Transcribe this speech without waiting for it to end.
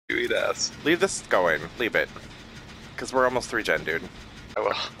You eat ass. Leave this going. Leave it. Because we're almost 3 gen, dude. I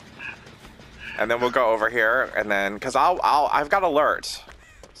will. And then we'll go over here, and then, because I've got alert.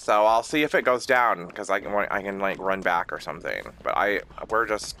 So I'll see if it goes down, because I can like run back or something. But we're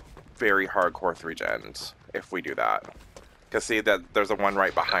just very hardcore 3gens if we do that. Because see that there's a one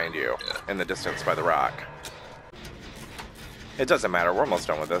right behind you in the distance by the rock. It doesn't matter, we're almost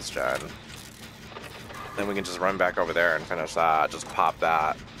done with this gen. Then we can just run back over there and finish that, just pop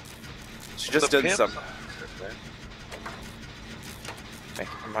that. She just did some...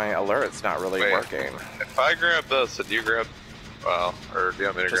 My alert's not really working. If I grab this and you grab... Well, or do you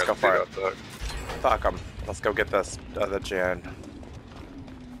want me to just grab go for it. the... Fuck them. Let's go get this other gen.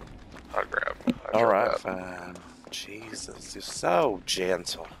 I'll grab. Alright, fine. Jesus, you're so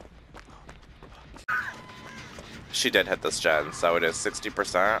gentle. She did hit this gen, so it is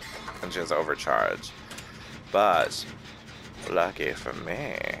 60%, and she has overcharge. But, lucky for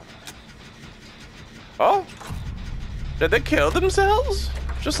me. Oh! Did they kill themselves?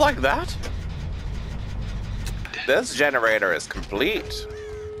 Just like that? This generator is complete.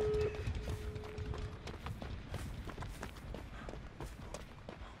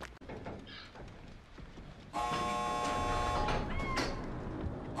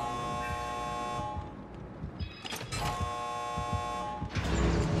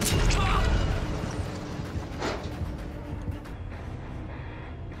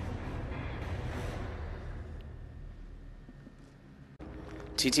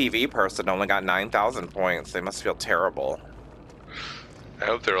 TTV person only got 9,000 points. They must feel terrible. I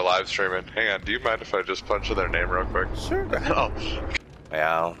hope they're live streaming. Hang on, do you mind if I just punch in their name real quick? Sure. Oh.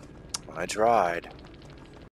 Well, I tried.